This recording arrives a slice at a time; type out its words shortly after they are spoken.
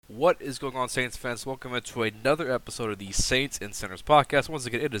What is going on, Saints fans? Welcome into another episode of the Saints and Sinners podcast. Once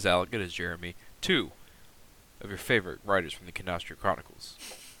again, it is Alec, it is Jeremy, two of your favorite writers from the Canastri Chronicles.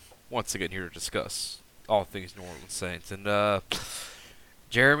 Once again, here to discuss all things New Orleans Saints. And,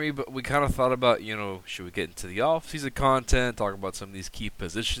 Jeremy, but we kind of thought about, should we get into the off-season content, talk about some of these key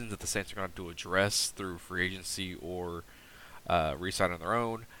positions that the Saints are going to address through free agency or re-sign on their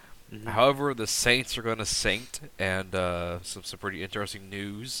own. However, the Saints are going to Saint, and some pretty interesting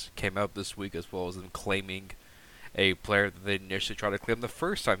news came out this week, as well as them claiming a player that they initially tried to claim the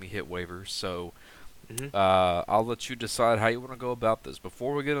first time he hit waivers. So I'll let you decide how you want to go about this.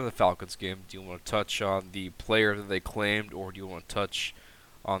 Before we get into the Falcons game, do you want to touch on the player that they claimed, or do you want to touch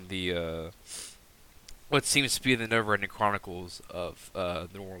on the what seems to be the never-ending chronicles of the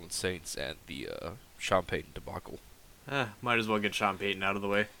New Orleans Saints and the Sean Payton debacle? Might as well get Sean Payton out of the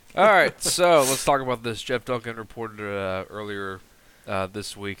way. All right, so let's talk about this. Jeff Duncan reported earlier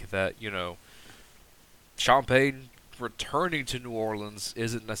this week that, Sean Payton returning to New Orleans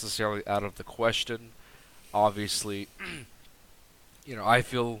isn't necessarily out of the question. Obviously, I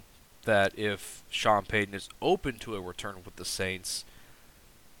feel that if Sean Payton is open to a return with the Saints,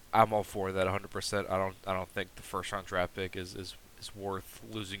 I'm all for that 100%. I don't think the first-round draft pick is worth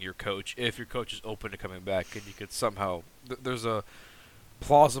losing your coach if your coach is open to coming back and you could somehow there's a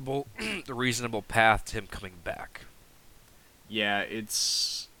plausible, reasonable path to him coming back. Yeah,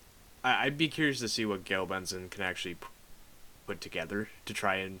 I'd be curious to see what Gail Benson can actually put together to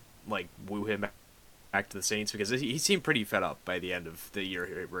try and woo him back to the Saints, because he seemed pretty fed up by the end of the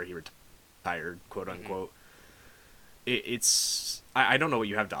year where he retired, quote unquote. I don't know what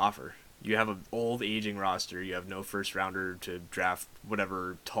you have to offer. You have an old, aging roster. You have no first-rounder to draft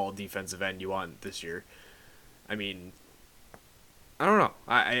whatever tall defensive end you want this year. I mean, I don't know.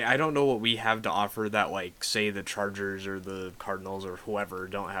 I don't know what we have to offer that, say, the Chargers or the Cardinals or whoever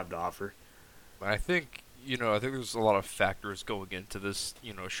don't have to offer. I think, I think there's a lot of factors going into this,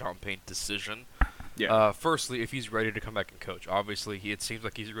 Sean Payton decision. Yeah. Firstly, if he's ready to come back and coach. Obviously, it seems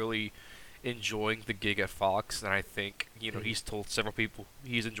like he's really enjoying the gig at Fox, and I think he's told several people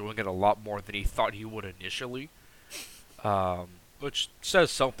he's enjoying it a lot more than he thought he would initially, which says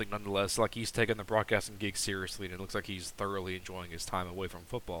something nonetheless. Like, he's taking the broadcasting gig seriously, and it looks like he's thoroughly enjoying his time away from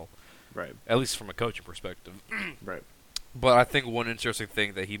football, right? At least from a coaching perspective. Right. But I think one interesting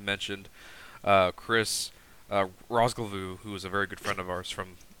thing that he mentioned, Chris Rosglevu, who is a very good friend of ours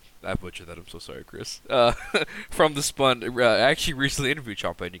from, I butchered that, I'm so sorry, Chris. From the Spun, actually recently interviewed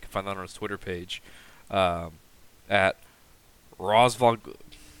Sean Payton. You can find that on his Twitter page at Rosvloglu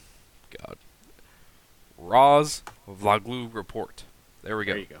Report. There we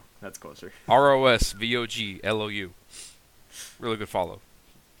go. There you go. That's closer. ROSVOGLOU. Really good follow.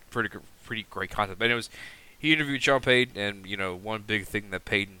 Pretty great content. But anyways, he interviewed Sean Payton, and one big thing that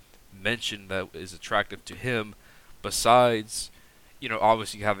Payton mentioned that is attractive to him, besides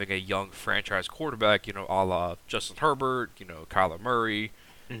obviously having a young franchise quarterback, a la Justin Herbert, Kyler Murray,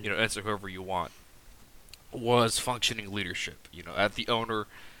 answer whoever you want, was functioning leadership, at the owner,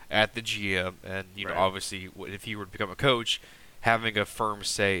 at the GM, and, right. Obviously, if he were to become a coach, having a firm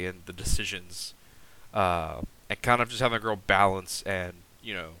say in the decisions, and kind of just having a real balance and,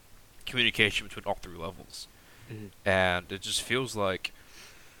 communication between all three levels. And it just feels like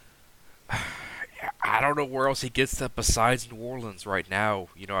I don't know where else he gets that besides New Orleans right now.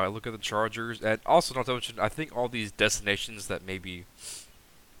 I look at the Chargers, and also not to mention, I think all these destinations that maybe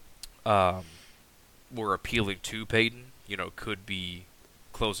were appealing to Payton, could be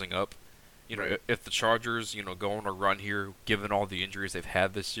closing up. Right. If the Chargers, go on a run here, given all the injuries they've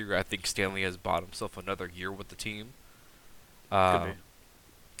had this year, I think Stanley has bought himself another year with the team. Could be.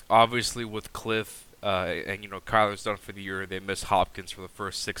 Obviously, with Cliff and Kyler's done for the year, they miss Hopkins for the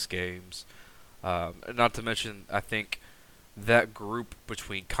first 6 games. Not to mention, I think that group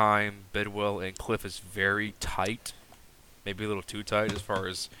between Kime, Bidwell, and Cliff is very tight. Maybe a little too tight as far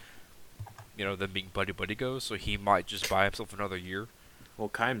as, them being buddy-buddy goes. So he might just buy himself another year. Well,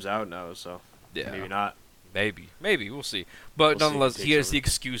 Kime's out now, so maybe not. Maybe. We'll see. But nonetheless, he has the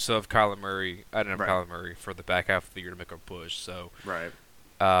excuse of Kyler Murray. I didn't have Kyler Murray for the back half of the year to make a push. So, right.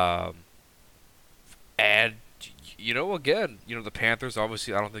 And again, the Panthers,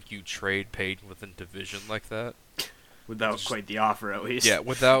 obviously, I don't think you trade Payton within division like that. Without quite the offer, at least. Yeah,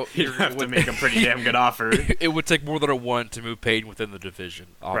 without... you have to make a pretty damn good offer. It would take more than a 1 to move Payton within the division,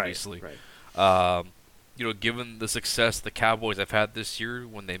 obviously. Right. Given the success the Cowboys have had this year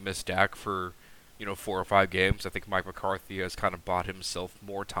when they missed Dak for, 4 or 5 games, I think Mike McCarthy has kind of bought himself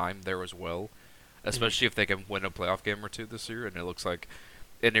more time there as well, especially if they can win a playoff game or 2 this year, and it looks like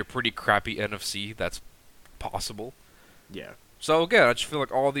in a pretty crappy NFC, that's possible. Yeah. So again, I just feel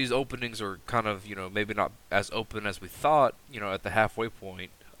like all these openings are kind of, maybe not as open as we thought, at the halfway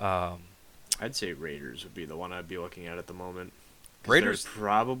point. I'd say Raiders would be the one I'd be looking at the moment. 'Cause Raiders, they're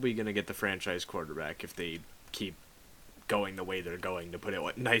probably going to get the franchise quarterback if they keep going the way they're going, to put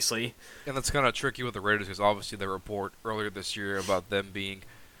it nicely. and that's kind of tricky with the Raiders because obviously they report earlier this year about them being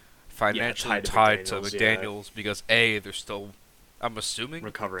financially tied to McDaniels because they're still, I'm assuming,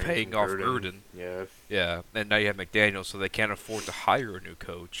 Recovering paying from off Gruden. Gruden. Yeah, and now you have McDaniels, so they can't afford to hire a new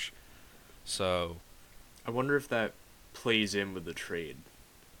coach. So I wonder if that plays in with the trade.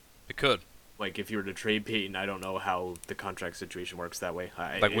 it could. Like, if you were to trade Peyton, I don't know how the contract situation works that way.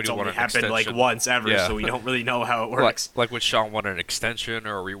 Like, it's would you want only an happened like extension? once ever, Yeah. so we don't really know how it works. Like would Sean want an extension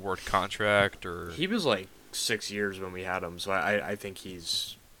or a reward contract or? He was like 6 years when we had him, so I think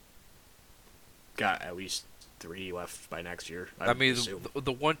he's got at least 3 left by next year. I mean,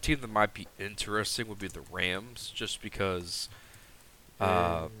 the one team that might be interesting would be the Rams, just because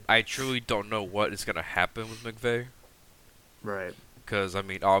I truly don't know what is going to happen with McVay. Right. Because, I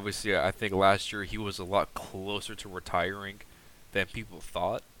mean, obviously, I think last year he was a lot closer to retiring than people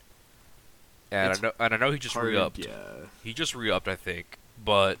thought. And I know he just re-upped. Yeah. He just re-upped, I think.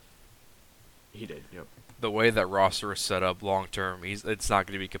 But He did, yep. the way that roster is set up long term, it's not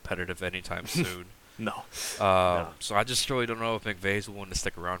going to be competitive anytime soon. No. So I just really don't know if McVay's willing to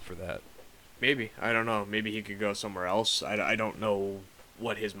stick around for that. Maybe. I don't know. Maybe he could go somewhere else. I don't know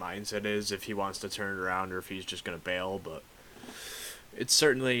what his mindset is, if he wants to turn it around or if he's just going to bail, but it's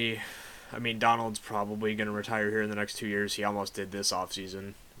certainly... I mean, Donald's probably going to retire here in the next 2 years. He almost did this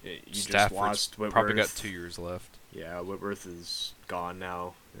offseason. You just lost Whitworth. Probably got 2 years left. Yeah, Whitworth is gone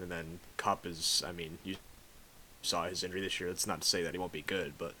now. And then Kupp is... I mean, you saw his injury this year. That's not to say that he won't be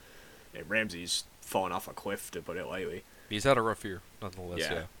good, but Ramsey's fallen off a cliff, to put it lightly. He's had a rough year, nonetheless,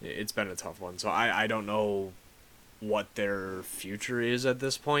 yeah. It's been a tough one. So I don't know what their future is at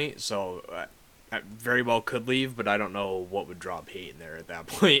this point. So I very well could leave, but I don't know what would draw Peyton there at that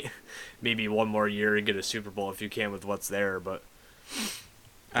point. Maybe one more year and get a Super Bowl if you can with what's there, but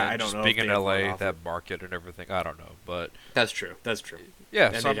I don't know. Being in LA, that market and everything, I don't know, but that's true.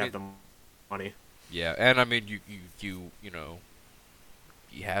 Yeah, and so they'd have the money. Yeah, and I mean, you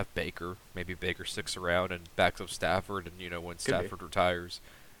have Baker. Maybe Baker sticks around and backs up Stafford, and when Stafford retires,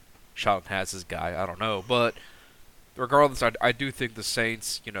 Sean has his guy. I don't know, but regardless, I do think the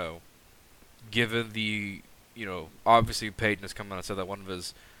Saints, given the, obviously Peyton has come out and said that one of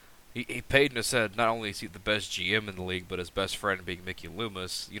his, Peyton has said not only is he the best GM in the league, but his best friend being Mickey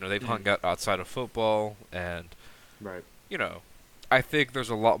Loomis. They've hung out outside of football, and right. I think there's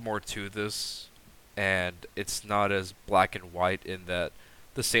a lot more to this, and it's not as black and white in that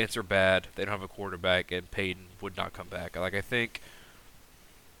the Saints are bad, they don't have a quarterback, and Peyton would not come back. Like, I think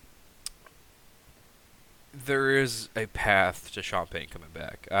there is a path to Sean Payton coming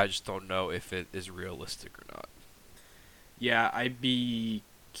back. I just don't know if it is realistic or not. Yeah, I'd be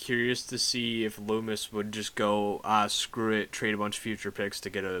curious to see if Loomis would just go, screw it, trade a bunch of future picks to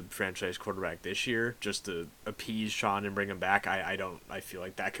get a franchise quarterback this year, just to appease Sean and bring him back. I feel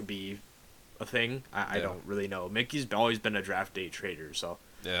like that could be a thing. I don't really know. Mickey's always been a draft day trader, so.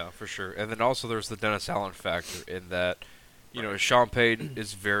 Yeah, for sure. And then also there's the Dennis Allen factor in that, Sean Payton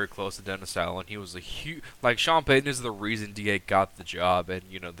is very close to Dennis Allen. He was a huge... Like, Sean Payton is the reason DA got the job, and,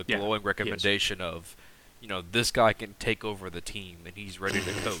 the glowing recommendation of, this guy can take over the team, and he's ready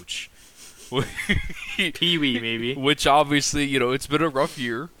to coach. Pee-wee, maybe. Which, obviously, it's been a rough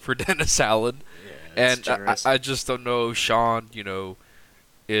year for Dennis Allen. Yeah, and I just don't know if Sean,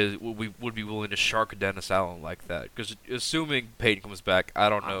 would be willing to shark Dennis Allen like that. Because assuming Peyton comes back, I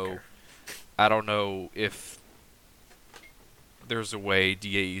don't know if there's a way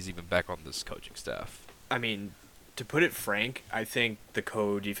DA is even back on this coaching staff. I mean, to put it frank, I think the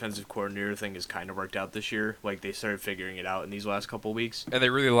co-defensive coordinator thing has kind of worked out this year. Like, they started figuring it out in these last couple weeks. And they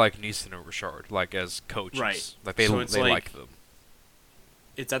really like Neeson and Richard, like, as coaches. Right. Like, they like them.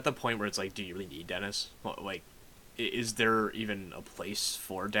 It's at the point where it's like, do you really need Dennis? Like, is there even a place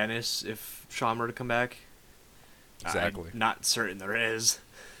for Dennis if Sean were to come back? Exactly. I'm not certain there is.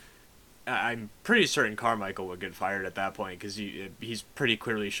 I'm pretty certain Carmichael would get fired at that point because he's pretty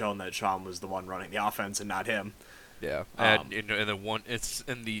clearly shown that Sean was the one running the offense and not him. Yeah, and in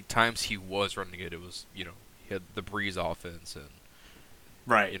the times he was running it, it was he had the Breeze offense and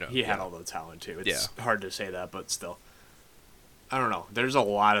right. He had all the talent too. It's hard to say that, but still, I don't know. There's a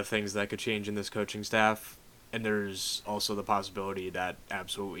lot of things that could change in this coaching staff, and there's also the possibility that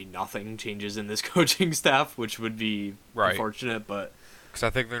absolutely nothing changes in this coaching staff, which would be unfortunate, but. Because I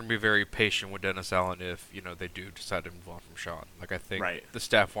think they're going to be very patient with Dennis Allen if, they do decide to move on from Sean. Like, I think the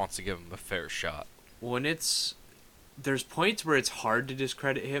staff wants to give him a fair shot. When it's there's points where it's hard to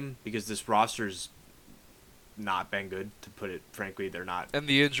discredit him because this roster's not been good, to put it frankly. They're not. And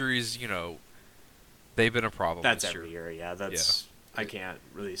the injuries, they've been a problem. That's this every year. Yeah, that's. Yeah. I can't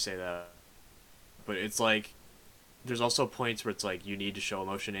really say that, but it's like there's also points where it's like you need to show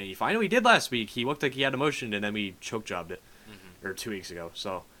emotion, and he finally did last week. He looked like he had emotion, and then we choke jobbed it, or 2 weeks ago.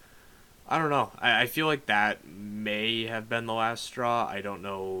 So I don't know. I feel like that may have been the last straw. I don't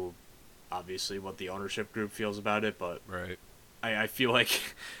know, obviously, what the ownership group feels about it, but right. I feel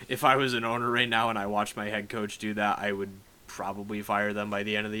like if I was an owner right now and I watched my head coach do that, I would probably fire them by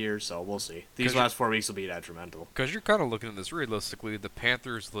the end of the year, so we'll see. These last 4 weeks will be detrimental. Because you're kind of looking at this realistically, the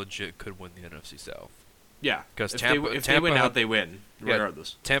Panthers legit could win the NFC South. Yeah, because if they win out, they win,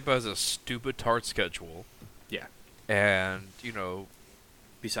 regardless. Tampa has a stupid hard schedule. Yeah. And,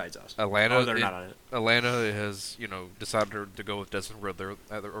 besides us. Atlanta, they're not on it. Atlanta has, decided to go with Desmond Riddler,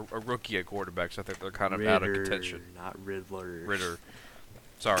 a rookie at quarterback, so I think they're kind of out of contention. Not Riddler. Ritter.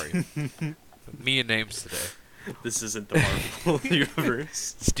 Sorry. Me and names today. This isn't the Marvel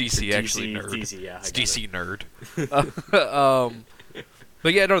universe. It's DC, actually, nerd. DC, yeah. It's DC, nerd.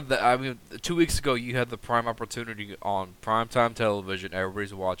 But yeah, no, 2 weeks ago you had the prime opportunity on primetime television,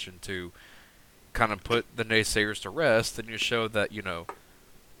 everybody's watching, to kind of put the naysayers to rest, and you showed that,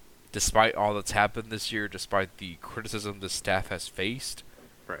 despite all that's happened this year, despite the criticism the staff has faced,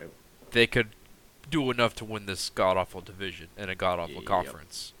 right, they could do enough to win this god-awful division and a god-awful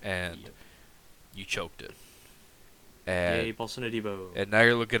conference, and you choked it. And, yay, Bolsonaro. And now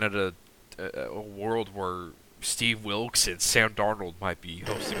you're looking at a world where Steve Wilkes and Sam Darnold might be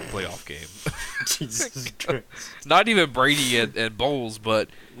hosting a playoff game. Jesus Christ. Not even Brady and Bowles, but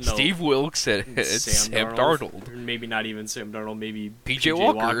Steve Wilkes and Sam Darnold. Maybe not even Sam Darnold, maybe P.J.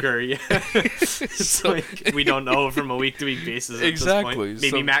 Walker. Yeah. It's like, we don't know from a week-to-week basis at this point.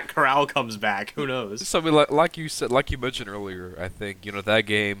 Maybe Matt Corral comes back. Who knows? So, like you said, like you mentioned earlier, I think, that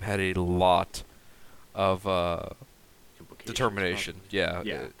game had a lot of determination. Yeah.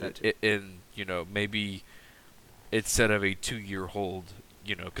 Maybe instead of a 2-year hold,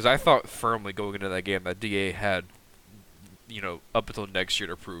 because I thought firmly going into that game that DA had, up until next year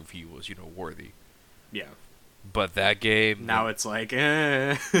to prove he was, worthy. Yeah. But that game... Now it's like,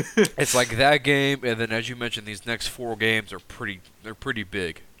 It's like that game, and then as you mentioned, these next 4 games are pretty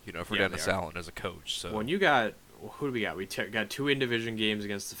big, for Dennis Allen as a coach. So when you got... Who do we got? We got 2 in-division games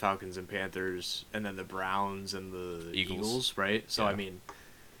against the Falcons and Panthers, and then the Browns and the Eagles, right? So, I mean,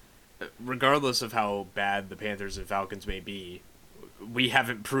 regardless of how bad the Panthers and Falcons may be, we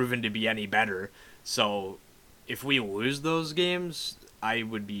haven't proven to be any better. So, if we lose those games, I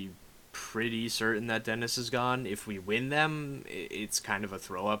would be pretty certain that Dennis is gone. If we win them, it's kind of a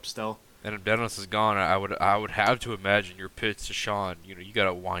throw-up still. And if Dennis is gone, I would have to imagine your pitch to Sean, you got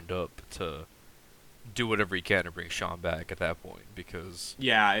to wind up to do whatever you can to bring Sean back at that point, because...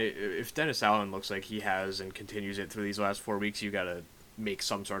 Yeah, if Dennis Allen looks like he has and continues it through these last 4 weeks, you got to make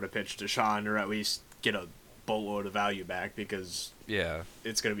some sort of pitch to Sean, or at least get a boatload of value back, because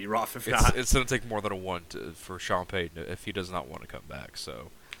it's going to be rough if not. It's going to take more than a 1 for Sean Payton if he does not want to come back, so...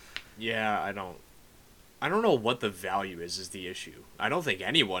 Yeah, I don't know what the value is the issue. I don't think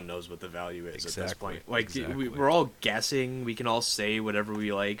anyone knows what the value is at this point. Like, we're all guessing. We can all say whatever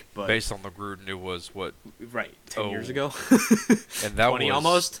we like, but... Based on the Gruden, it was, what... Right, 10 years ago? And that 20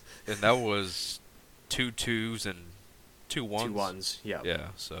 almost? And that was 2 2s and 2 1s. 2 1s, yeah. Yeah,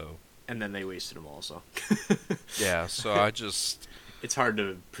 so... And then they wasted them all, so... Yeah, so I just... It's hard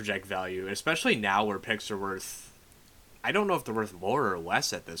to project value, especially now where picks are worth... I don't know if they're worth more or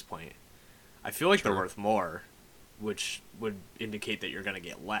less at this point. I feel like they're worth more, which would indicate that you're going to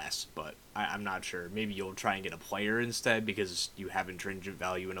get less, but I'm not sure. Maybe you'll try and get a player instead because you have intrinsic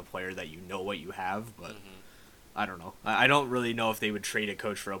value in a player that you know what you have, but I don't know. I don't really know if they would trade a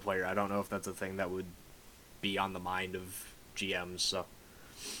coach for a player. I don't know if that's a thing that would be on the mind of GMs, so...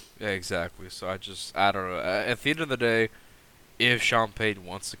 Yeah, exactly. So I don't know. At the end of the day, if Sean Payton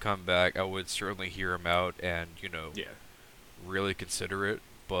wants to come back, I would certainly hear him out and, really consider it,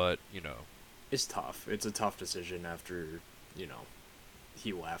 but, It's tough. It's a tough decision after,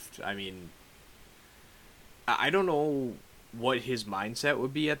 he left. I mean, I don't know what his mindset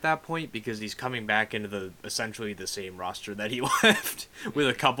would be at that point because he's coming back into essentially the same roster that he left with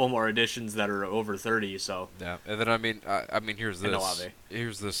a couple more additions that are over 30, so. Yeah, and then, I mean, here's this.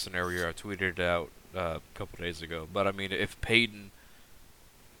 Here's this scenario. I tweeted it out a couple days ago. But, I mean, if Payton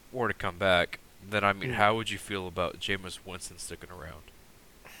were to come back, then, I mean, how would you feel about Jameis Winston sticking around?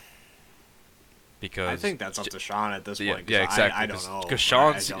 Because I think that's up to Sean at this point. Yeah, exactly. I don't know. Because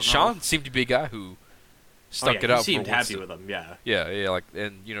Sean seemed to be a guy who stuck it out. He seemed happy with him. Yeah. Yeah. Like,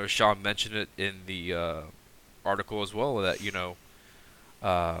 and Sean mentioned it in the article as well that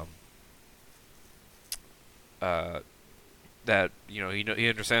um, uh, that he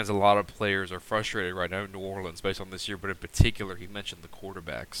understands a lot of players are frustrated right now in New Orleans based on this year, but in particular he mentioned the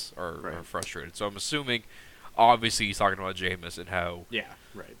quarterbacks are frustrated. So I'm assuming, obviously, he's talking about Jameis and how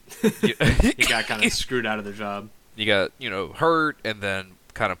right. He got kind of screwed out of the job. You got hurt and then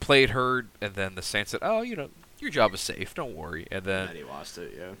kind of played hurt, and then the Saints said, "Oh, your job is safe, don't worry," and then he lost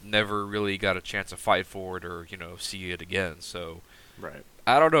it. Yeah, never really got a chance to fight for it or see it again. So right.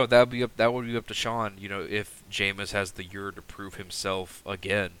 I don't know. That would be up to Sean. If Jameis has the year to prove himself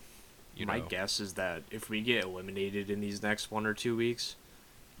again. My guess is that if we get eliminated in these next 1 or 2 weeks,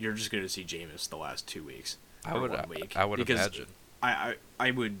 you're just going to see Jameis the last 2 weeks. I would imagine.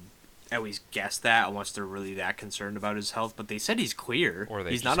 I would at least guess that, unless they're really that concerned about his health. But they said he's clear. Or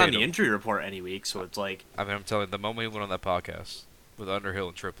he's not on the injury report any week, so it's like. I mean, I'm telling you, the moment he went on that podcast with Underhill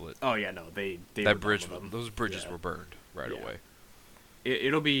and Triplett. Oh yeah, no, they those bridges were burned right away.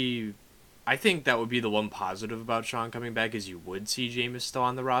 It'll be. I think that would be the one positive about Sean coming back is you would see Jameis still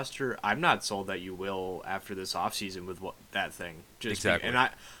on the roster. I'm not sold that you will after this offseason with that thing. Exactly. And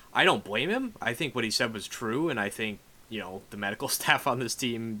I don't blame him. I think what he said was true, and I think the medical staff on this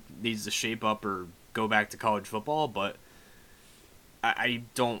team needs to shape up or go back to college football. But I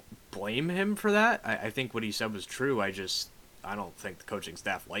don't blame him for that. I think what he said was true. I don't think the coaching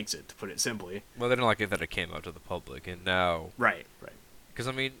staff likes it, to put it simply. Well, they don't like it that it came out to the public, and now right. Because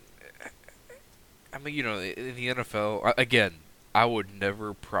in the NFL, again, I would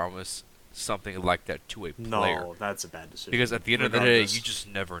never promise something like that to a player. No, that's a bad decision. Because at the end of the day, you just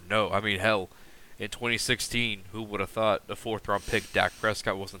never know. I mean, hell, in 2016, who would have thought a 4th-round pick, Dak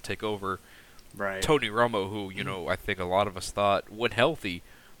Prescott, was going to take over Tony Romo, who, I think a lot of us thought, when healthy,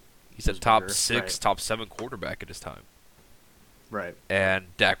 he's a top 6, top 7 quarterback at his time. Right. And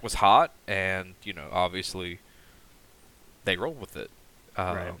Dak was hot, and, obviously, they rolled with it.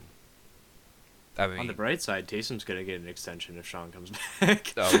 Right. I mean, on the bright side, Taysom's going to get an extension if Sean comes back.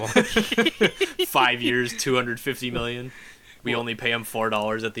 5 years, $250 million. We only pay him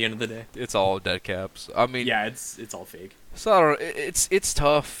 $4 at the end of the day. It's all dead caps. I mean, yeah, it's all fake. So I don't know. It's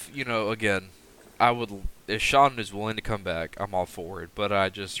tough. Again, if Sean is willing to come back, I'm all for it. But I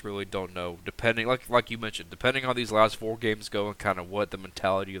just really don't know. Depending, like you mentioned, depending on these last 4 games go and kind of what the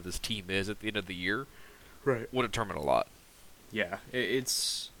mentality of this team is at the end of the year, will determine a lot. Yeah,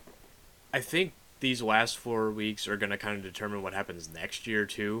 I think these last 4 weeks are going to kind of determine what happens next year,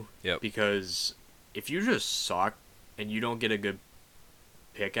 too. Yep. Because if you just suck and you don't get a good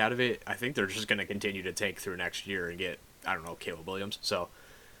pick out of it, I think they're just going to continue to tank through next year and get, Caleb Williams. So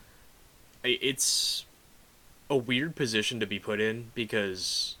it's a weird position to be put in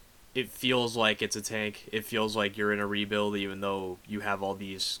because it feels like it's a tank. It feels like you're in a rebuild even though you have all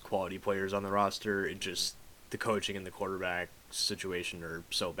these quality players on the roster. It just, the coaching and the quarterback situation are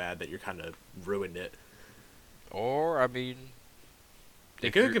so bad that you're kind of ruined it. Or, I mean,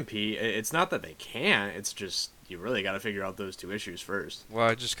 they could compete. It's not that they can't. It's just you really got to figure out those 2 issues first. Well,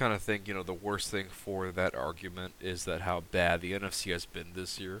 I just kind of think the worst thing for that argument is that how bad the NFC has been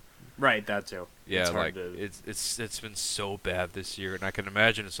this year. Right, that too. Yeah, it's been so bad this year, and I can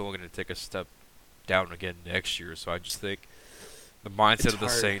imagine it's only going to take a step down again next year. So I just think the mindset of the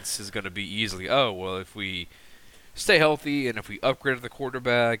Saints is going to be easily, if we stay healthy and if we upgrade the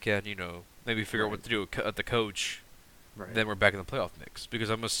quarterback and maybe figure out what to do at the coach, then we're back in the playoff mix. Because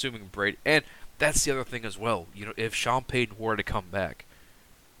I'm assuming Brady, and that's the other thing as well. If Sean Payton were to come back,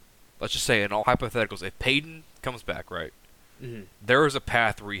 let's just say in all hypotheticals, if Payton comes back, right, there is a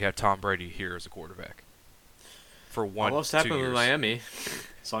path where you have Tom Brady here as a quarterback for 1 almost 2 happened years. With Miami,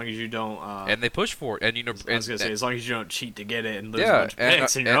 as long as you don't. And they push for it, and I was gonna say as long as you don't cheat to get it and lose a bunch of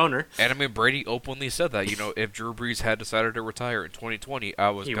picks in your owner. And I mean, Brady openly said that. If Drew Brees had decided to retire in 2020, I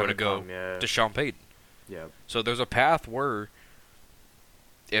was going to go to Sean Payton. Yeah. So there's a path where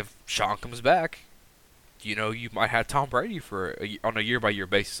if Sean comes back, you might have Tom Brady on a year-by-year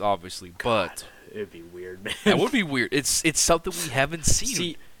basis, obviously. But it'd be weird, man. That would be weird. It's something we haven't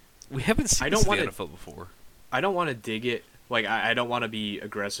seen. We haven't seen this in the NFL before. I don't want to dig it. Like, I don't want to be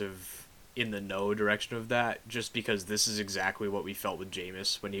aggressive in the no direction of that, just because this is exactly what we felt with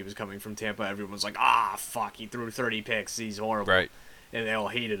Jameis when he was coming from Tampa. Everyone was like, fuck, he threw 30 picks. He's horrible. Right. And they all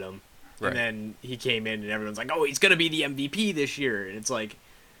hated him. Right. And then he came in and everyone's like, he's going to be the MVP this year. And it's like...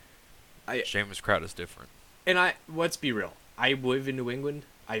 Jameis crowd is different. And let's be real. I live in New England.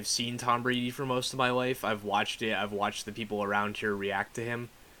 I've seen Tom Brady for most of my life. I've watched it. I've watched the people around here react to him.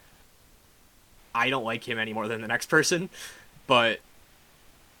 I don't like him any more than the next person. But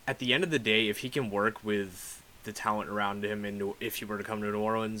at the end of the day, if he can work with the talent around him, and if he were to come to New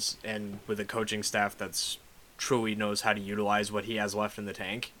Orleans and with a coaching staff that's truly knows how to utilize what he has left in the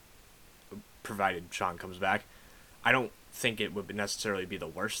tank, provided Sean comes back. I don't think it would necessarily be the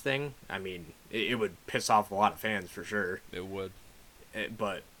worst thing. I mean, it would piss off a lot of fans for sure. It would.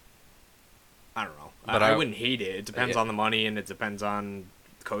 But I don't know. But I wouldn't hate it. It depends yeah. on the money and it depends on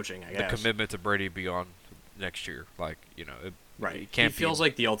coaching, I guess. The commitment to Brady beyond next year. Like, Right. It can't he feels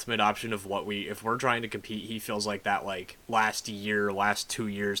like the ultimate option of if we're trying to compete, he feels like that, like, last 2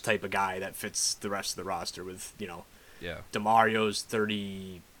 years type of guy that fits the rest of the roster with, yeah. DeMario's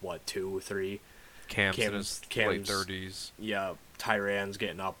 30, 2, 3. Cam's in his late 30s. Yeah, Tyran's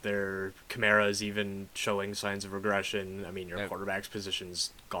getting up there. Kamara's even showing signs of regression. I mean, your quarterback's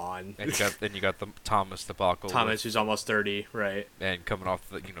position's gone. And you got the Thomas debacle. Thomas, who's almost 30, right? And coming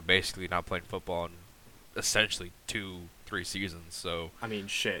off basically not playing football in essentially 2-3 seasons. So I mean,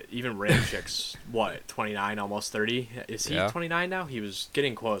 shit. Even Ramchick's 29, almost 30. Is he 29 now? He was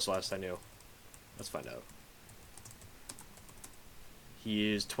getting close last I knew. Let's find out.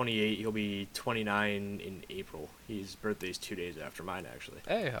 He is 28. He'll be 29 in April. His birthday's 2 days after mine, actually.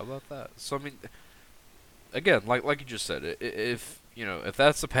 Hey, how about that? So I mean, again, like you just said, if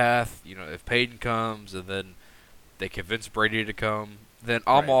that's the path, if Payton comes and then they convince Brady to come, then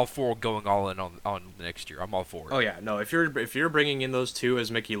I'm all for going all in on next year. I'm all for it. Oh yeah, no. If you're bringing in those two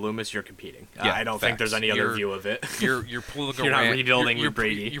as Mickey Loomis, you're competing. Yeah, I don't think there's any other view of it. You're pulling a you're not rebuilding with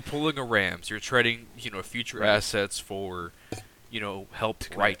Brady. You're pulling a Rams. You're trading future assets for help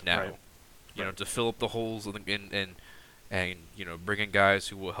right now. To fill up the holes and bring in guys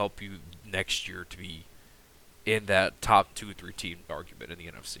who will help you next year to be in that top 2-3 team argument in the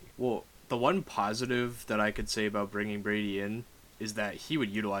NFC. Well, the one positive that I could say about bringing Brady in is that he would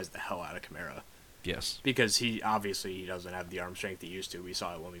utilize the hell out of Kamara. Yes. Because he doesn't have the arm strength he used to. We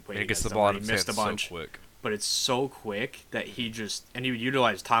saw it when we played against him. The ball he missed a bunch. So quick. But it's so quick that he would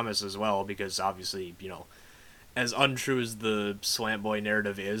utilize Thomas as well because obviously, as untrue as the slant boy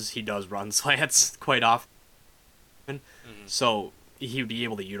narrative is, he does run slants quite often. Mm-hmm. So he would be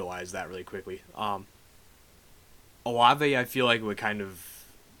able to utilize that really quickly. Olave, I feel like, would kind of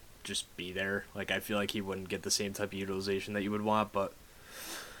just be there. Like, I feel like he wouldn't get the same type of utilization that you would want, but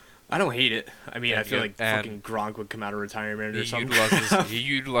I don't hate it. I mean, I feel like fucking Gronk would come out of retirement or something. He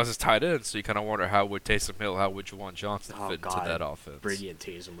utilizes tight ends, so you kind of wonder how would Taysom Hill, how would Juwan Johnson fit into that offense. Brady and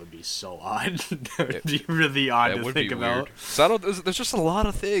Taysom would be so odd. That would be really odd to think about. So there's just a lot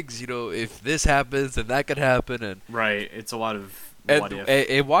of things, if this happens, then that could happen. And right, it's a lot of what if.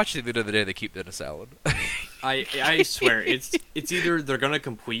 And watching the end of the day, they keep Dennis Allen. I swear, it's either they're going to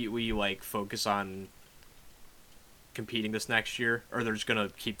completely, focus on competing this next year, or they're just going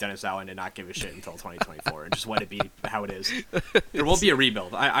to keep Dennis Allen and not give a shit until 2024 and just let it be how it is. There won't be a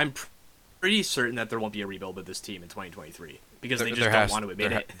rebuild. I'm pretty certain that there won't be a rebuild with this team in 2023 because they just don't want to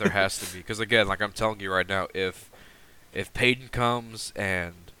admit it. There has to be, because again, like I'm telling you right now, if Payton comes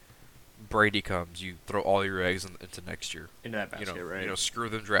and Brady comes, you throw all your eggs into next year. Into that basket, right? Screw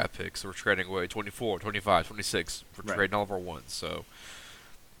them draft picks. We're trading away 24, 25, 26 for trading all of our ones. So,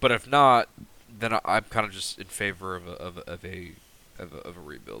 but if not, then I'm kind of just in favor of a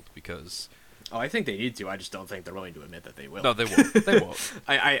rebuild because. Oh, I think they need to. I just don't think they're willing to admit that they will. No, they won't. They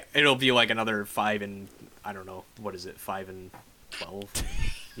won't. It'll be like another 5 and I don't know, what is it, 5 and 12?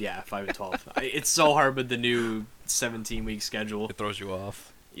 Yeah, 5 and 12. It's so hard with the new 17-week schedule. It throws you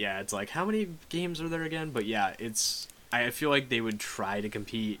off. Yeah, it's like, how many games are there again? But yeah, I feel like they would try to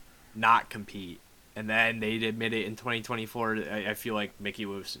compete, not compete, and then they'd admit it in 2024. I feel like Mickey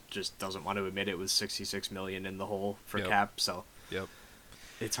just doesn't want to admit it with $66 million in the hole for cap, so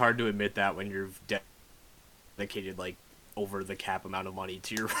it's hard to admit that when you're dedicated over the cap amount of money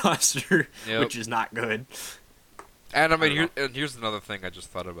to your roster, which is not good. And I mean, here's another thing I just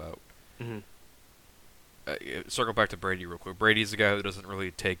thought about. Mm-hmm. Circle back to Brady real quick. Brady's a guy who doesn't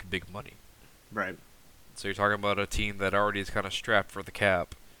really take big money. Right. So you're talking about a team that already is kind of strapped for the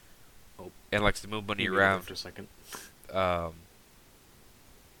cap and likes to move money around. For a second. Yeah,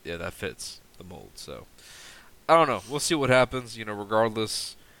 that fits the mold. So I don't know. We'll see what happens.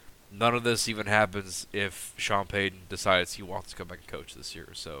 Regardless, none of this even happens if Sean Payton decides he wants to come back and coach this year.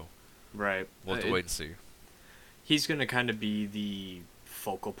 So right. We'll have to wait and see. He's going to kind of be the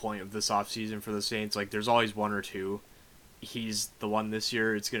focal point of this offseason for the Saints. There's always one or two. He's the one this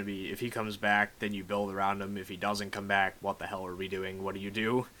year. It's going to be, if he comes back, then you build around him. If he doesn't come back, what the hell are we doing? What do you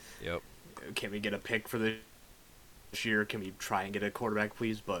do? Yep. Can we get a pick for this year? Can we try and get a quarterback,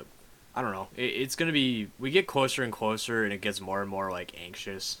 please? But I don't know. It's going to be, we get closer and closer, and it gets more and more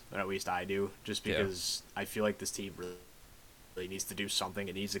anxious, or at least I do, just because I feel like this team really needs to do something.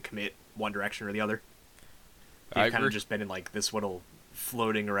 It needs to commit one direction or the other. They've kind of just been in this little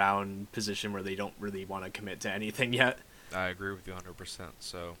floating around position where they don't really want to commit to anything yet. I agree with you 100%.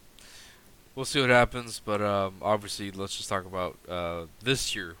 So we'll see what happens, but obviously let's just talk about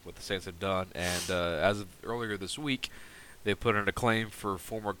this year, what the Saints have done. And as of earlier this week, they put in a claim for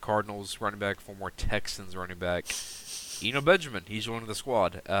former Cardinals running back, former Texans running back, Benjamin. He's joining the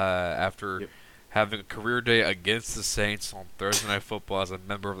squad after having a career day against the Saints on Thursday Night Football as a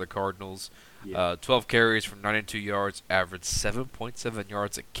member of the Cardinals. 12 carries for 92 yards, averaged 7.7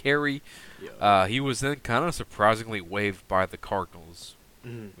 yards a carry. He was then kind of surprisingly waived by the Cardinals.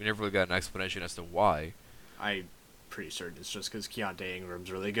 We never really got an explanation as to why. I'm pretty certain it's just because Keontae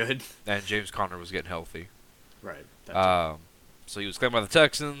Ingram's really good. And James Conner was getting healthy. Right. So he was claimed by the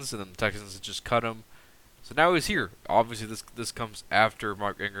Texans, and then the Texans just cut him. So now he's here. Obviously, this comes after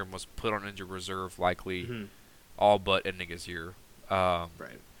Mark Ingram was put on injured reserve, likely all but ending his year. Right.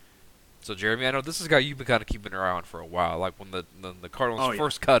 So, Jeremy, I know this is a guy you've been kind of keeping your eye on for a while. Like, when the Cardinals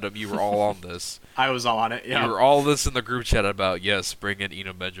first cut him, you were all on this. I was all on it, yeah. You were all this in the group chat about, yes, bring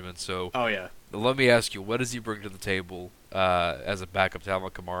in Benjamin. So, let me ask you, what does he bring to the table as a backup to Alvin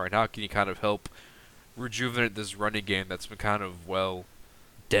Kamara, and how can he kind of help rejuvenate this running game that's been kind of,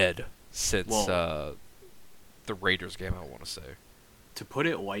 dead since the Raiders game, I want to say. To put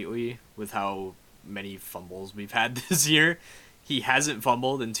it lightly, with how many fumbles we've had this year, he hasn't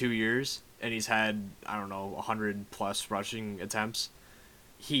fumbled in 2 years, and he's had, 100-plus rushing attempts.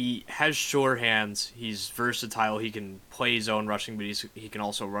 He has sure hands. He's versatile. He can play zone rushing, but he can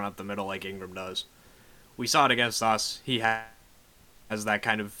also run up the middle like Ingram does. We saw it against us. He has that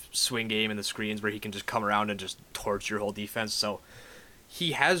kind of swing game in the screens where he can just come around and just torch your whole defense. So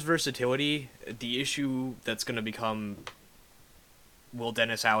he has versatility. The issue that's going to become, will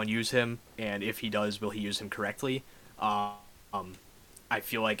Dennis Allen use him? And if he does, will he use him correctly? I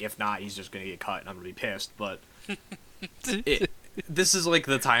feel like if not, he's just going to get cut, and I'm going to be pissed. But this is like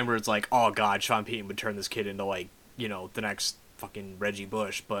the time where it's like, oh god, Sean Payton would turn this kid into the next fucking Reggie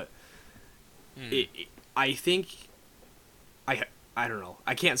Bush. But I think I don't know.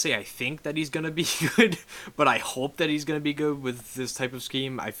 I can't say I think that he's going to be good, but I hope that he's going to be good with this type of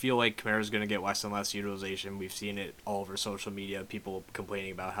scheme. I feel like Kamara's going to get less and less utilization. We've seen it all over social media, people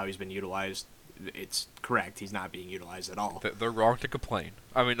complaining about how he's been utilized. It's correct. He's not being utilized at all. They're wrong to complain.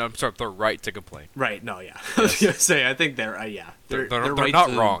 I mean, I'm sorry, they're right to complain. Right, no, yeah. I was going to say, I think they're right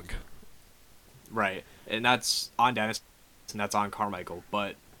not wrong. Right, and that's on Dennis, and that's on Carmichael,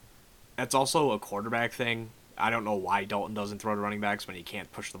 but that's also a quarterback thing. I don't know why Dalton doesn't throw to running backs when he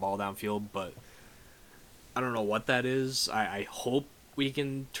can't push the ball downfield, but I don't know what that is. I hope we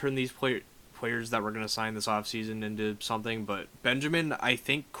can turn these players that we're going to sign this offseason into something, but Benjamin, I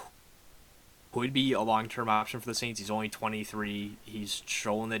think, could be a long-term option for the Saints. He's only 23. He's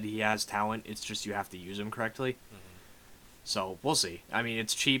shown that he has talent. It's just you have to use him correctly. So we'll see. I mean,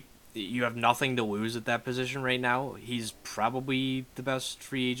 it's cheap. You have nothing to lose at that position right now. He's probably the best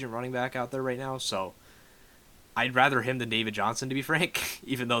free agent running back out there right now, so I'd rather him than David Johnson, to be frank,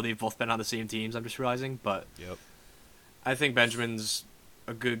 even though they've both been on the same teams, I'm just realizing. But I think Benjamin's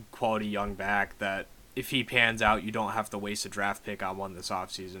a good quality young back that if he pans out, you don't have to waste a draft pick on one this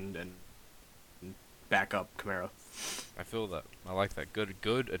offseason and back up Kamara. I feel that. I like that.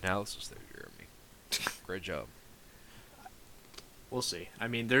 Good analysis there, Jeremy. Great job. We'll see. I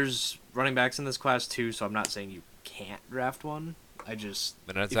mean, there's running backs in this class too, so I'm not saying you can't draft one.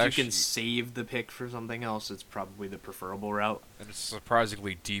 If you can save the pick for something else, it's probably the preferable route. And it's a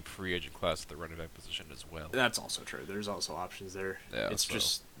surprisingly deep free agent class at the running back position as well. That's also true. There's also options there. Yeah, it's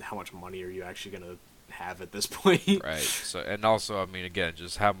just how much money are you actually going to have at this point? Right. So, and also, I mean, again,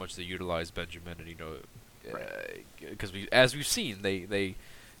 just how much they utilize Benjamin, and because as we've seen, they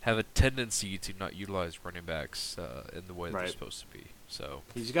have a tendency to not utilize running backs in the way they're supposed to be. So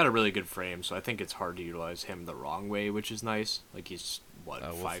he's got a really good frame, so I think it's hard to utilize him the wrong way, which is nice. Like he's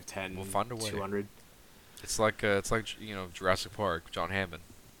 5'10", we'll find a way. 200. It's like Jurassic Park, John Hammond.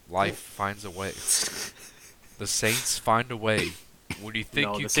 Life finds a way. The Saints find a way. When you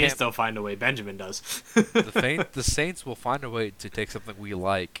think the Saints don't find a way. Benjamin does. The Saints will find a way to take something we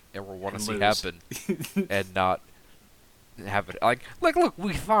like and we want to see happen, and not have it. Like look,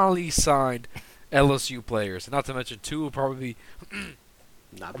 we finally signed LSU players, and not to mention two will probably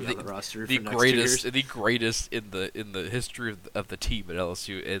not be on the roster. The greatest in the history of the team at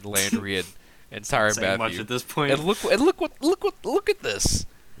LSU, and Landry and Tyrann Mathieu. Much at this point. And look at this.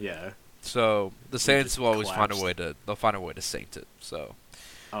 Yeah. So the Saints will always find a way to saint it. So.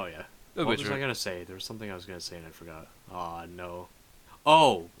 Oh yeah. What was I gonna say? There was something I was gonna say and I forgot. Oh no.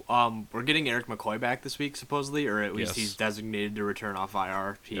 Oh, We're getting Eric McCoy back this week, supposedly, or at least Yes. he's designated to return off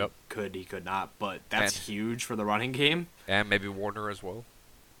IR. He could not, but that's huge for the running game. And maybe Warner as well.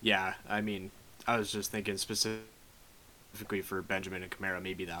 Yeah, I mean, I was just thinking specifically for Benjamin and Kamara,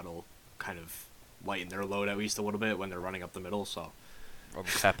 maybe that'll kind of lighten their load at least a little bit when they're running up the middle. So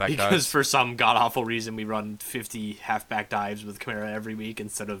Halfback because dives. for some god awful reason we run 50 halfback dives with Kamara every week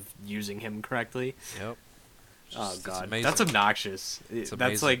instead of using him correctly. Yep. Oh It's god, amazing. that's obnoxious. It's That's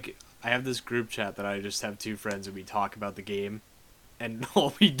amazing. like I have this group chat that I just have two friends and we talk about the game, and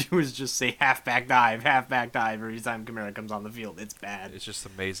all we do is just say halfback dive every time Kamara comes on the field. It's bad. It's just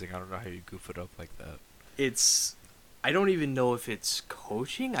amazing. I don't know how you goof it up like that. I don't even know if it's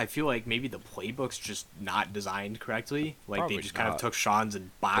coaching. I feel like maybe the playbook's just not designed correctly. Like Probably they just kind not. of took Sean's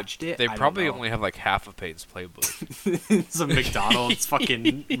and botched it. They I don't probably know. only have like half of Payton's playbook. It's a McDonald's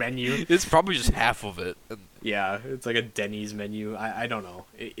fucking menu. It's probably just half of it. And Yeah, it's like a Denny's menu. I don't know.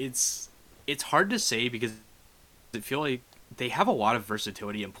 It's hard to say because I feel like they have a lot of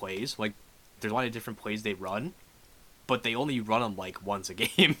versatility in plays. Like there's a lot of different plays they run, but they only run them like once a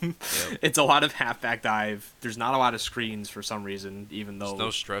game. Yep. It's a lot of halfback dive. There's not a lot of screens for some reason, even though there's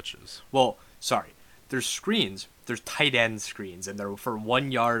no stretches. well, sorry. There's screens. There's tight end screens, and they're for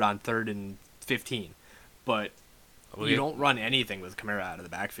 1 yard on 3rd and 15. But Well, you yeah. don't run anything with Kamara out of the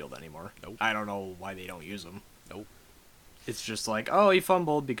backfield anymore. Nope. I don't know why they don't use him. Nope. It's just like, oh, he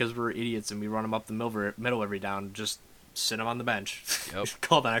fumbled because we're idiots and we run him up the middle every down. Just sit him on the bench. Yep.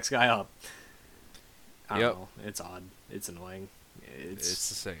 Call the next guy up. I don't Yep. know. It's odd. It's annoying. It's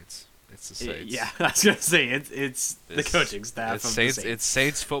the Saints. It's the Saints. Yeah, I was gonna say it's the It's- coaching staff It's of Saints. the Saints. It's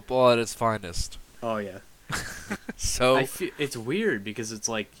Saints football at its finest. Oh yeah. So I feel it's weird because it's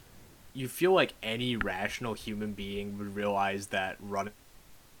like you feel like any rational human being would realize that running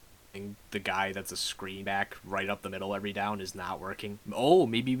the guy that's a screen back right up the middle every down is not working. Oh,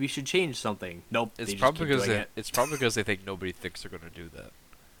 maybe we should change something. Nope. it's they just probably keep because doing it. it's probably because they think nobody thinks they're going to do that.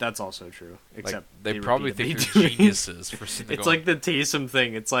 That's also true. Except Like, they probably think repeatedly they're do it. geniuses for sitting there It's going, like the Taysom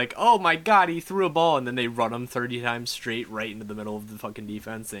thing. It's like, oh my god, he threw a ball, and then they run him 30 times straight right into the middle of the fucking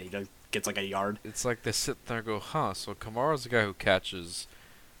defense, and he just gets like a yard. It's like they sit there and go, huh? So Kamara's the guy who catches,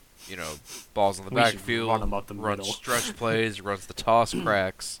 balls on the We should backfield, run him up the runs middle. stretch plays, runs the toss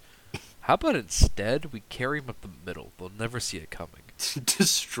cracks. How about instead we carry him up the middle? They'll never see it coming.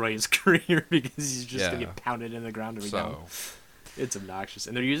 Destroy his career because he's just gonna Yeah. get pounded in the ground every down. So It's obnoxious.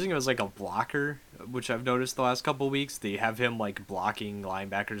 And they're using him as like a blocker, which I've noticed the last couple of weeks. They have him like blocking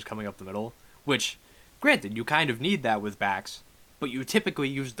linebackers coming up the middle, which, granted, you kind of need that with backs, but you typically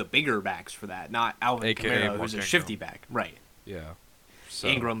use the bigger backs for that, not Alvin AKA Kamara, Mark who's a Ingram. shifty back. Right. yeah. So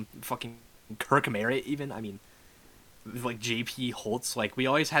Ingram, fucking Kirk Kamara even. I mean, like J.P. Holtz. Like, we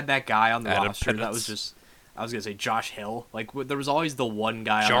always had that guy on the Adam roster that Penance. was just, I was going to say Josh Hill. Like, there was always the one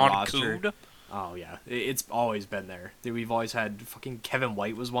guy on John the roster. Kuhn. Oh yeah, it's always been there. We've always had fucking Kevin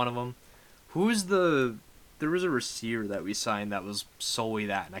White was one of them. Who's the? There was a receiver that we signed that was solely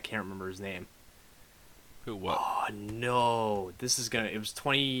that, and I can't remember his name. Who what? Oh no, this is gonna. It was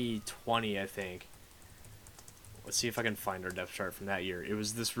 2020, I think. Let's see if I can find our depth chart from that year. It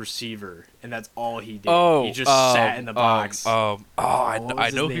was this receiver, and that's all he did. Oh, he just sat in the box. what was I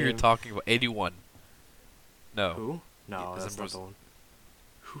his know who you're name? talking about. 81. No. Who? No, Is that's it not Brazil? the one.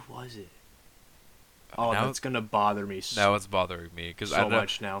 Who was it? Oh, now, that's gonna bother me now it's bothering me because I so know,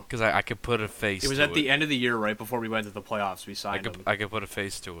 much now. because I could put a face. It was to at the end of the year, right before we went to the playoffs. We I signed him. could put a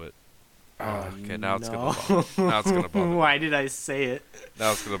face to it. Oh, Okay, now it's no. gonna bother. Now it's gonna bother me. Why did I say it?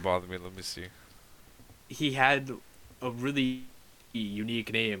 Now it's gonna bother me. Let me see. He had a really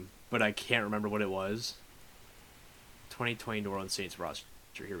unique name, but I can't remember what it was. 2020 New Orleans Saints roster.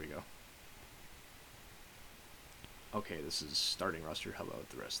 Here we go. Okay, this is starting roster. How about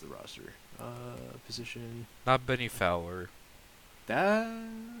the rest of the roster? Position. Not Benny Fowler. That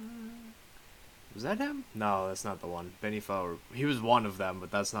was that him? No, that's not the one. Benny Fowler. He was one of them, but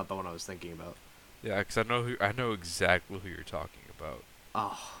that's not the one I was thinking about. Yeah, because I know exactly who you're talking about.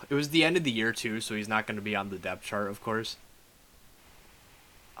 Oh, it was the end of the year too, so he's not going to be on the depth chart, of course.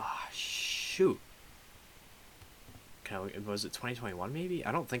 Ah, shoot. Was it 2021 maybe?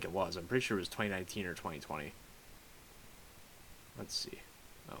 I don't think it was. I'm pretty sure it was 2019 or 2020. Let's see.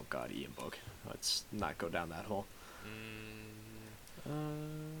 Oh god, Ian Book. Let's not go down that hole.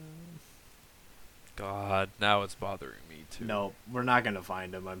 God, now it's bothering me too. No, we're not going to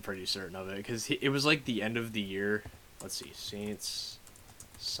find him. I'm pretty certain of it because it was like the end of the year. Let's see. Saints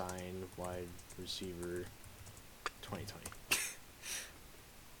sign wide receiver 2020.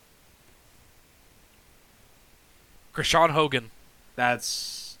 Krishan Hogan.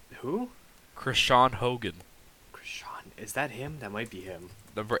 That's who? Krishan Hogan. Krishan. Is that him? That might be him.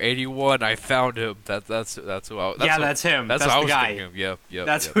 Number 81, I found him. That's who I. That's him. That's the I was guy. thinking of. Yep.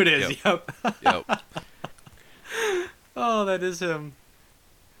 That's who it is. Yep. Yep. Oh, that is him.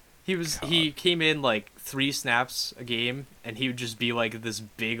 He came in like 3 snaps a game, and he would just be like this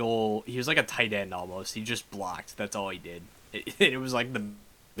big old. He was like a tight end almost. He just blocked. That's all he did. It was like the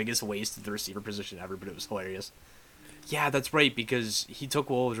biggest waste of the receiver position ever, but it was hilarious. Yeah, that's right, because he took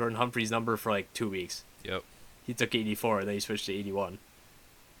Jordan Humphrey's number for like 2 weeks. Yep. He took 84, and then he switched to 81.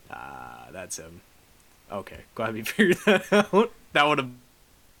 That's him. Okay, glad we figured that out. That would have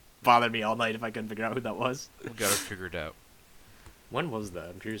bothered me all night if I couldn't figure out who that was. We got it figured out. When was that?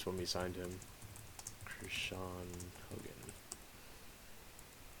 I'm curious when we signed him. Sean Hogan.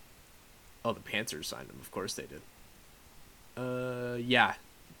 Oh, the Panthers signed him. Of course they did. Yeah.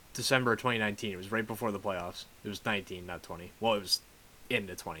 December 2019. It was right before the playoffs. It was 19, not 20. Well, it was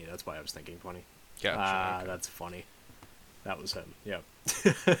into 20. That's why I was thinking 20. Gotcha. Okay. That's funny. That was him. Yep.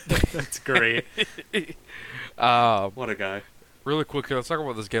 That's great. What a guy. Really quick, let's talk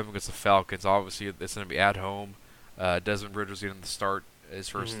about this game against the Falcons. Obviously, it's going to be at home. Desmond Ridder's getting the start, his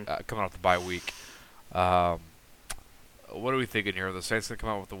first coming off the bye week. What are we thinking here? Are the Saints going to come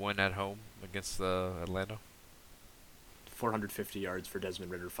out with a win at home against Atlanta? 450 yards for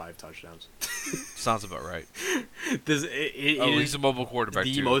Desmond Ridder, 5 touchdowns. Sounds about right. He's a mobile quarterback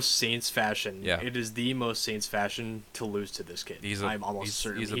the too. most Saints fashion. Yeah. It is the most Saints fashion to lose to this kid. I'm almost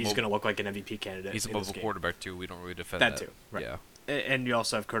certain he's going to look like an MVP candidate. He's a mobile quarterback too. We don't really defend that. That too. Right. Yeah. And you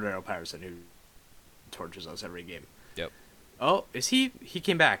also have Cordero Patterson, who torches us every game. Yep. Oh, is he? He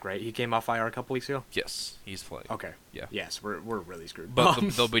came back, right? He came off IR a couple weeks ago. Yes, he's playing. Okay. Yeah. Yes, we're really screwed. But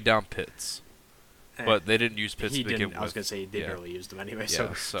they'll be down Pitts. But they didn't use Pitts to begin with. I was gonna say they barely used him anyway.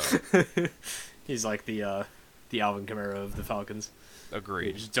 Yeah, so he's like the Alvin Kamara of the Falcons.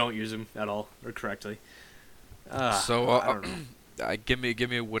 Agreed. Just don't use him at all or correctly. I don't know. Give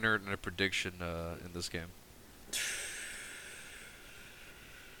me a winner and a prediction in this game.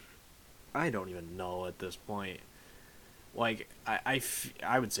 I don't even know at this point. Like, I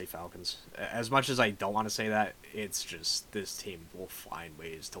would say Falcons. As much as I don't want to say that, it's just this team will find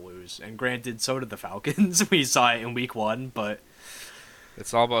ways to lose. And granted, so did the Falcons. We saw it in week 1, but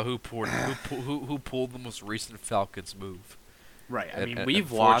it's all about who pulled the most recent Falcons move. Right. I mean,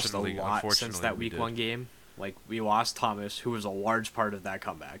 we've lost a lot since that week 1 game. Like, we lost Thomas, who was a large part of that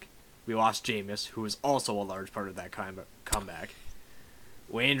comeback. We lost Jameis, who was also a large part of that comeback.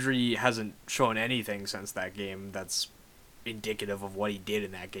 Landry hasn't shown anything since that game that's indicative of what he did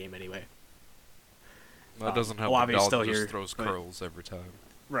in that game anyway. Well, it doesn't help. Bobby's still just here, throws curls every time.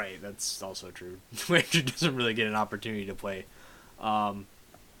 Right, that's also true. Landry doesn't really get an opportunity to play.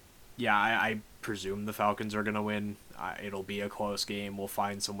 Yeah, I presume the Falcons are going to win. It'll be a close game. We'll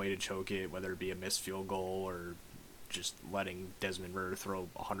find some way to choke it, whether it be a missed field goal or just letting Desmond Ridder throw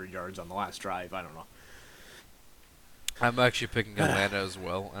 100 yards on the last drive. I don't know. I'm actually picking Atlanta as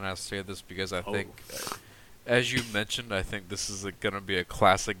well, and I say this because I think, as you mentioned, I think this is going to be a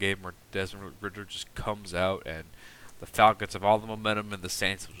classic game where Desmond Ridder just comes out and the Falcons have all the momentum and the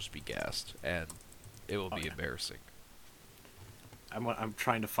Saints will just be gassed, and it will be embarrassing. I'm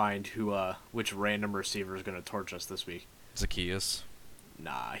trying to find which random receiver is going to torch us this week. Zacchaeus.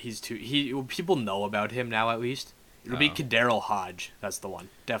 Nah, people know about him now at least. It'll be Kadarrell Hodge. That's the one.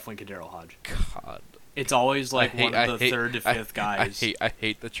 Definitely Kadarrell Hodge. God. It's always like one of the third to fifth guys. I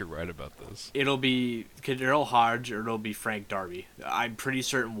hate that you're right about this. It'll be Kadarrell Hodge or it'll be Frank Darby. I'm pretty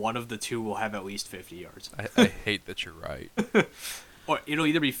certain one of the two will have at least 50 yards. I hate that you're right. Or it'll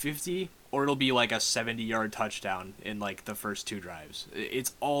either be 50 or it'll be like a 70-yard touchdown in like the first 2 drives.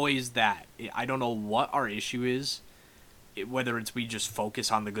 It's always that. I don't know what our issue is, whether it's we just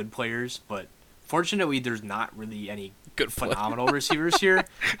focus on the good players, but fortunately there's not really any good phenomenal receivers here.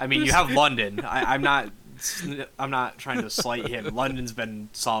 I mean, you have London. I'm not trying to slight him. London's been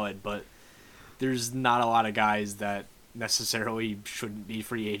solid, but there's not a lot of guys that necessarily shouldn't be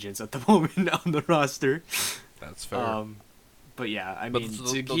free agents at the moment on the roster. That's fair. But yeah, I mean,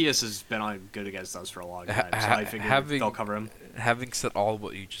 Zacchaeus has been on good against us for a long time, so I figure they'll cover him. Having said all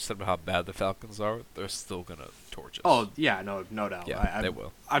what you just said about how bad the Falcons are, they're still gonna torch us. Oh yeah, no doubt. Yeah, they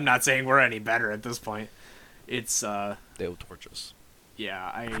will. I'm not saying we're any better at this point. It's they will torch us.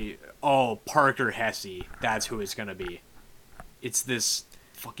 Yeah, Parker Hesse, that's who it's gonna be. It's this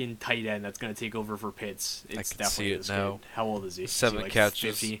fucking tight end that's gonna take over for Pitts. It's definitely see it this now. Kid. How old is he? 7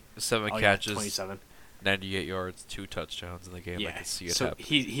 catches, 50? 7 catches, 27. 98 yards, 2 touchdowns in the game. Yeah. I can see it so happen.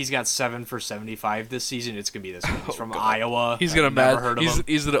 he's got 7 for 75 this season. It's gonna be this. He's from Iowa. He's gonna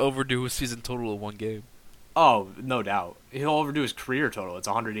overdo his season total of 1 game. Oh, no doubt. He'll overdo his career total. It's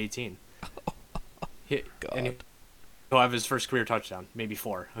 118. He'll have his first career touchdown, maybe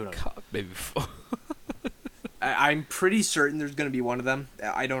 4. Who knows? God, maybe 4. I'm pretty certain there's going to be one of them.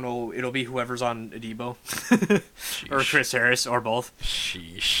 I don't know. It'll be whoever's on Adebo or Chris Harris or both.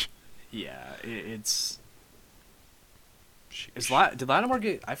 Sheesh. Yeah, it's. Sheesh. Did Lattimore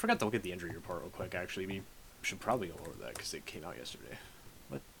get? I forgot to look at the injury report real quick. Actually, we should probably go over that because it came out yesterday.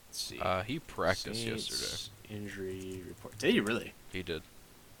 Let's see. He practiced Saints yesterday. Injury report. Did he really? He did.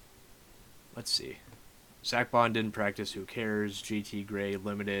 Let's see. Zach Bond didn't practice. Who cares? GT Gray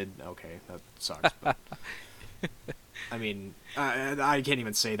limited. Okay, that sucks. But I mean, I can't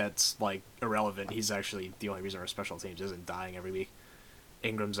even say that's like irrelevant. He's actually the only reason our special teams isn't dying every week.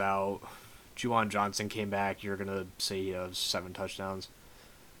 Ingram's out. Juwan Johnson came back. You're gonna say he has 7 touchdowns.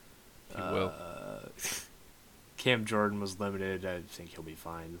 He will. Cam Jordan was limited. I think he'll be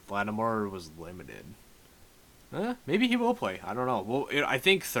fine. Lattimore was limited. Maybe he will play. I don't know. Well, I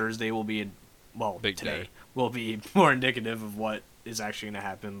think Thursday will be Big today day. will be more indicative of what is actually going to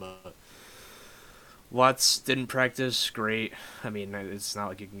happen. But Watts didn't practice. Great. I mean, it's not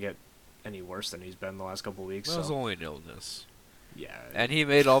like you can get any worse than he's been the last couple of weeks. Well, it was only an illness. Yeah. And he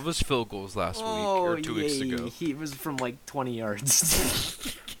made all of his field goals last week, or 2 weeks ago. He was from like 20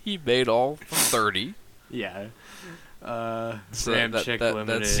 yards. He made all from 30. Yeah. So Ramchick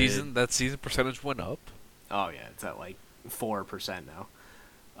limited. that season percentage went up. Oh, yeah. It's at like 4%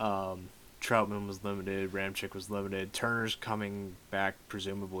 now. Troutman was limited. Ramchick was limited. Turner's coming back,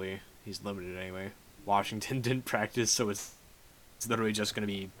 presumably. He's limited anyway. Washington didn't practice, so it's literally just going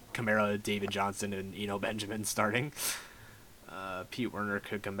to be Kamara, David Johnson, and Eno Benjamin starting. Pete Werner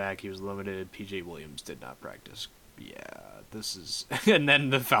could come back. He was limited. P.J. Williams did not practice. Yeah, this is... And then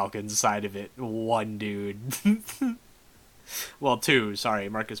the Falcons side of it, 1 dude. Well, 2, sorry.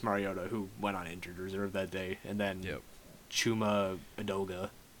 Marcus Mariota, who went on injured reserve that day. And then Chuma Adoga.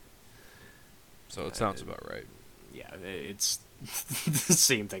 So it sounds about right. Yeah, it's the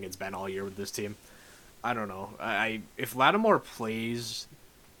same thing it's been all year with this team. I don't know. If Lattimore plays,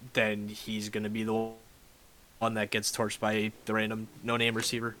 then he's going to be the one that gets torched by the random no-name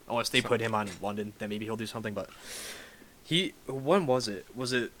receiver. Unless they put him on London, then maybe he'll do something. But when was it?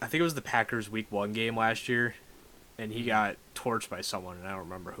 I think it was the Packers Week 1 game last year, and he got torched by someone, and I don't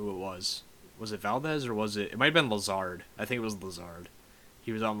remember who it was. Was it Valdez, or was it... It might have been Lazard. I think it was Lazard.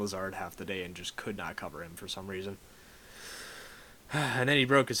 He was on Lazard half the day and just could not cover him for some reason. And then he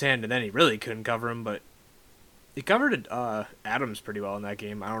broke his hand, and then he really couldn't cover him, but he covered Adams pretty well in that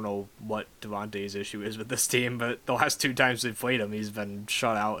game. I don't know what Devontae's issue is with this team, but the last 2 times they've played him, he's been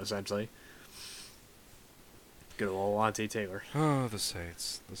shut out, essentially. Good old Lante Taylor. Oh, the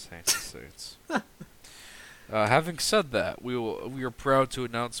Saints. Having said that, we are proud to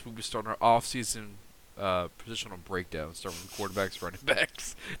announce we'll be starting our off-season positional breakdown, starting with quarterbacks, running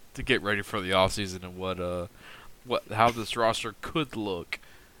backs, to get ready for the offseason and how this roster could look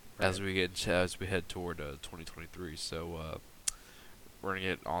as we head toward 2023. So we're gonna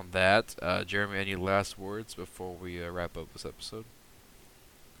get on that. Jeremy, any last words before we wrap up this episode?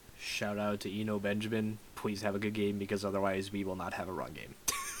 Shout out to Eno Benjamin. Please have a good game, because otherwise we will not have a run game.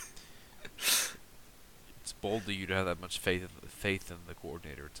 It's bold of you to have that much faith in the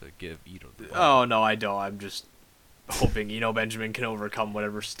coordinator to give Eno the ball. Oh, no, I don't. I'm just hoping Eno Benjamin can overcome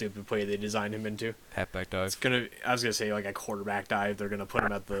whatever stupid play they designed him into. Halfback dive. I was gonna say like a quarterback dive. They're gonna put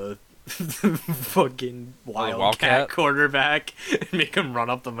him at the fucking Wildcat wildcat quarterback and make him run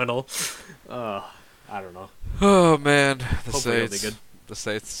up the middle. I don't know. Oh man, Hopefully it'll be good. The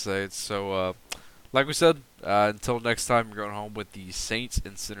Saints. So, like we said, until next time, we're going home with the Saints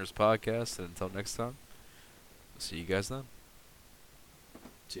and Sinners podcast. And until next time, see you guys then.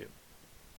 See you.